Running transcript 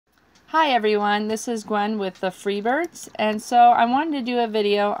Hi everyone, this is Gwen with the Freebirds, and so I wanted to do a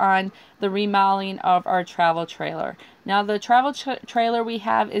video on the remodeling of our travel trailer. Now the travel trailer we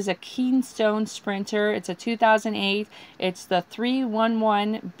have is a Keystone Sprinter. It's a 2008. It's the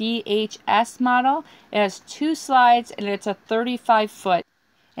 311 BHS model. It has 2 slides and it's a 35-foot.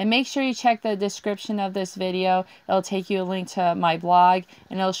 And make sure you check the description of this video. It'll take you a link to my blog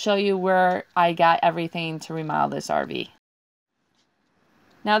and it'll show you where I got everything to remodel this RV.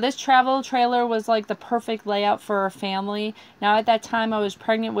 Now this travel trailer was like the perfect layout for our family. Now at that time I was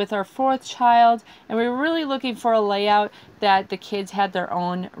pregnant with our 4th child and we were really looking for a layout that the kids had their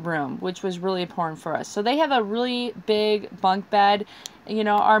own room, which was really important for us. So they have a really big bunk bed. You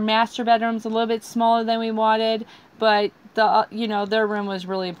know, our master bedroom's a little bit smaller than we wanted, but their room was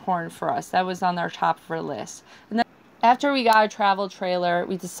really important for us. That was on our top of our list. And then after we got our travel trailer,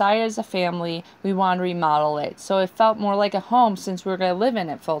 we decided as a family we wanted to remodel it. So it felt more like a home since we were going to live in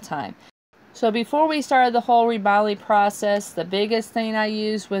it full time. So before we started the whole remodeling process, the biggest thing I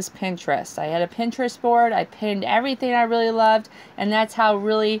used was Pinterest. I had a Pinterest board. I pinned everything I really loved, and that's how I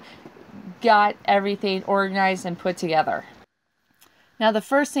really got everything organized and put together. Now the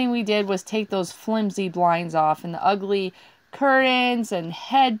first thing we did was take those flimsy blinds off and the ugly curtains and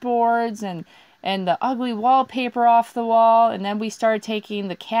headboards and the ugly wallpaper off the wall, and then we started taking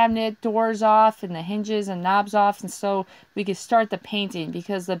the cabinet doors off and the hinges and knobs off, and so we could start the painting,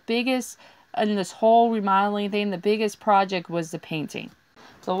 because the biggest in this whole remodeling thing, the biggest project was the painting.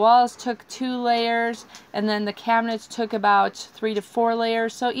 The walls took 2 layers, and then the cabinets took about 3 to 4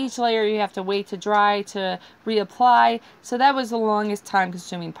 layers, so each layer you have to wait to dry to reapply, so that was the longest time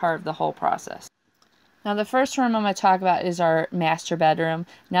consuming part of the whole process. Now the first room I'm going to talk about is our master bedroom.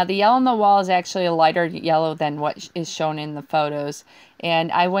 Now the yellow on the wall is actually a lighter yellow than what is shown in the photos.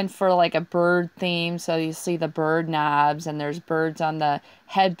 And I went for like a bird theme, so you see the bird knobs and there's birds on the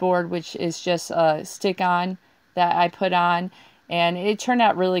headboard, which is just a stick-on that I put on. And it turned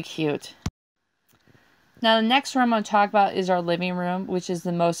out really cute. Now the next room I'm going to talk about is our living room, which is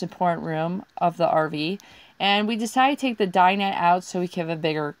the most important room of the RV. And we decided to take the dinette out so we could have a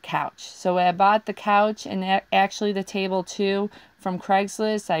bigger couch. So I bought the couch and actually the table too from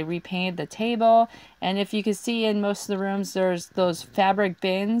Craigslist. I repainted the table. And if you can see in most of the rooms, there's those fabric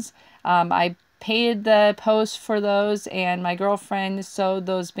bins. I painted the posts for those, and my girlfriend sewed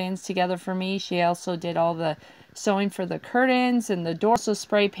those bins together for me. She also did all the sewing for the curtains and the door. Also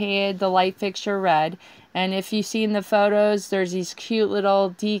spray painted the light fixture red. And if you see in the photos, there's these cute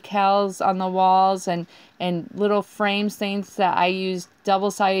little decals on the walls and little frames things that I used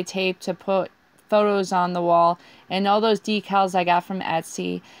double-sided tape to put photos on the wall. And all those decals I got from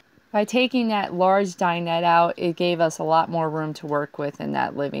Etsy. By taking that large dinette out, it gave us a lot more room to work with in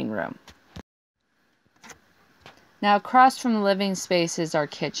that living room. Now across from the living space is our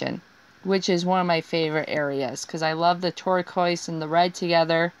kitchen, which is one of my favorite areas because I love the turquoise and the red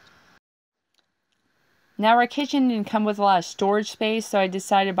together. Now our kitchen didn't come with a lot of storage space, so I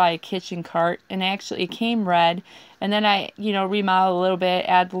decided to buy a kitchen cart, and actually it came red. And then I, remodeled a little bit,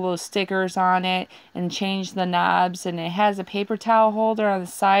 add the little stickers on it, and change the knobs. And it has a paper towel holder on the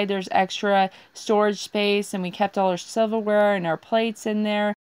side. There's extra storage space, and we kept all our silverware and our plates in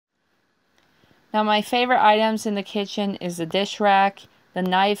there. Now my favorite items in the kitchen is the dish rack, the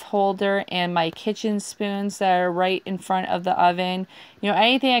knife holder, and my kitchen spoons that are right in front of the oven.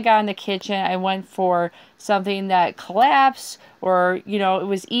 Anything I got in the kitchen, I went for something that collapsed or, it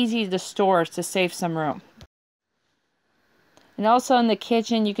was easy to store to save some room. And also in the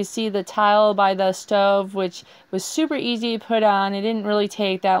kitchen, you can see the tile by the stove, which was super easy to put on. It didn't really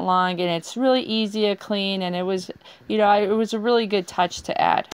take that long, and it's really easy to clean, and it was, it was a really good touch to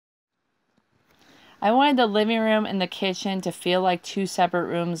add. I wanted the living room and the kitchen to feel like 2 separate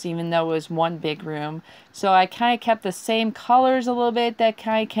rooms, even though it was one big room. So I kind of kept the same colors a little bit that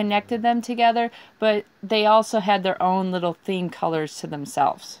kind of connected them together, but they also had their own little theme colors to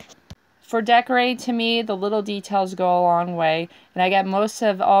themselves. For decorating, to me, the little details go a long way, and I got most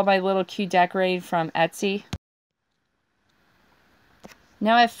of all my little cute decorating from Etsy.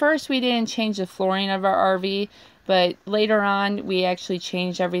 Now at first we didn't change the flooring of our RV, but later on we actually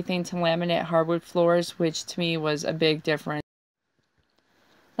changed everything to laminate hardwood floors, which to me was a big difference.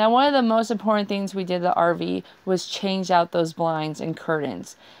 Now one of the most important things we did to the RV was change out those blinds and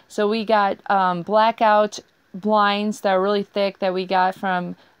curtains. So we got blackout blinds that are really thick that we got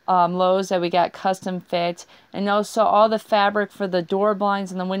from Lowe's, that we got custom fit, and also all the fabric for the door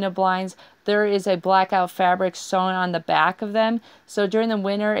blinds and the window blinds, there is a blackout fabric sewn on the back of them. So during the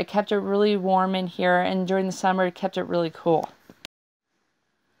winter it kept it really warm in here, and during the summer it kept it really cool.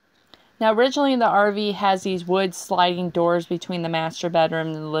 Now, originally the RV has these wood sliding doors between the master bedroom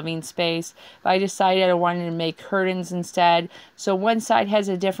and the living space, but I decided I wanted to make curtains instead. So one side has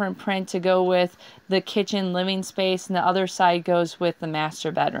a different print to go with the kitchen living space, and the other side goes with the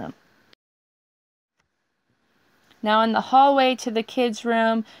master bedroom. Now in the hallway to the kids'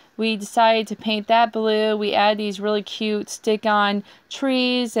 room, we decided to paint that blue. We added these really cute stick-on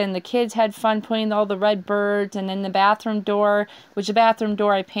trees, and the kids had fun putting all the red birds. And then the bathroom door, which the bathroom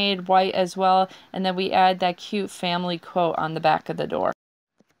door I painted white as well, and then we added that cute family quote on the back of the door.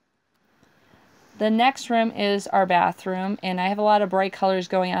 The next room is our bathroom, and I have a lot of bright colors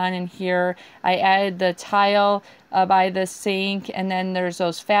going on in here. I added the tile by the sink, and then there's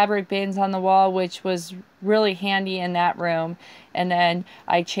those fabric bins on the wall, which was really handy in that room. And then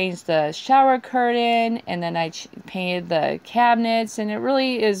I changed the shower curtain, and then I painted the cabinets, and it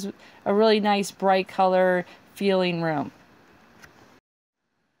really is a really nice bright color feeling room.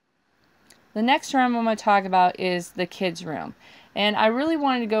 The next room I'm going to talk about is the kids' room. And I really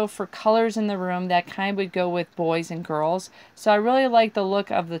wanted to go for colors in the room that kind of would go with boys and girls. So I really like the look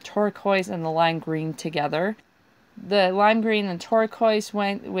of the turquoise and the lime green together. The lime green and turquoise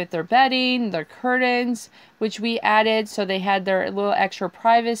went with their bedding, their curtains, which we added so they had their little extra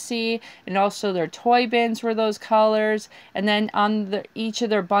privacy, and also their toy bins were those colors. And then on each of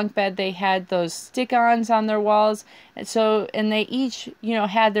their bunk bed they had those stick-ons on their walls, and they each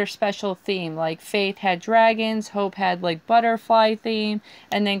had their special theme. Like Faith had dragons, Hope had like butterfly theme,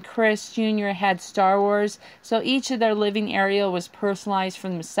 and then Chris Jr. had Star Wars. So each of their living area was personalized for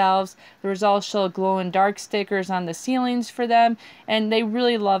themselves. There was also glow-in-dark stickers on the ceilings for them, and they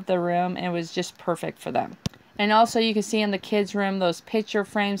really loved the room, and it was just perfect for them. And also you can see in the kids' room those picture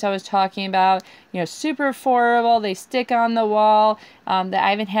frames I was talking about, super affordable. They stick on the wall. I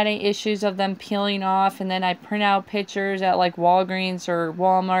haven't had any issues of them peeling off. And then I print out pictures at like Walgreens or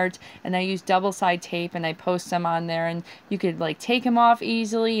Walmart, and I use double-side tape and I post them on there, and you could like take them off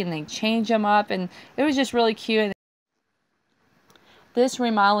easily and then change them up, and it was just really cute. This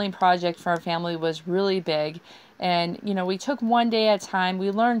remodeling project for our family was really big, and we took one day at a time. We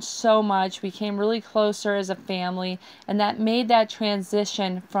learned so much. We came really closer as a family, and that made that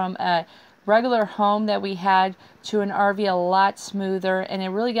transition from a regular home that we had to an RV a lot smoother, and it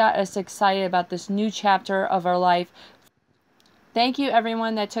really got us excited about this new chapter of our life. Thank you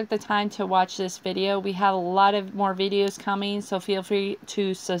everyone that took the time to watch this video. We have a lot of more videos coming, so feel free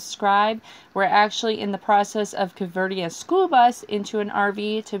to subscribe. We're actually in the process of converting a school bus into an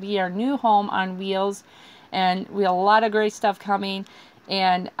RV to be our new home on wheels, and we have a lot of great stuff coming,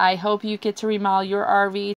 and I hope you get to remodel your RV.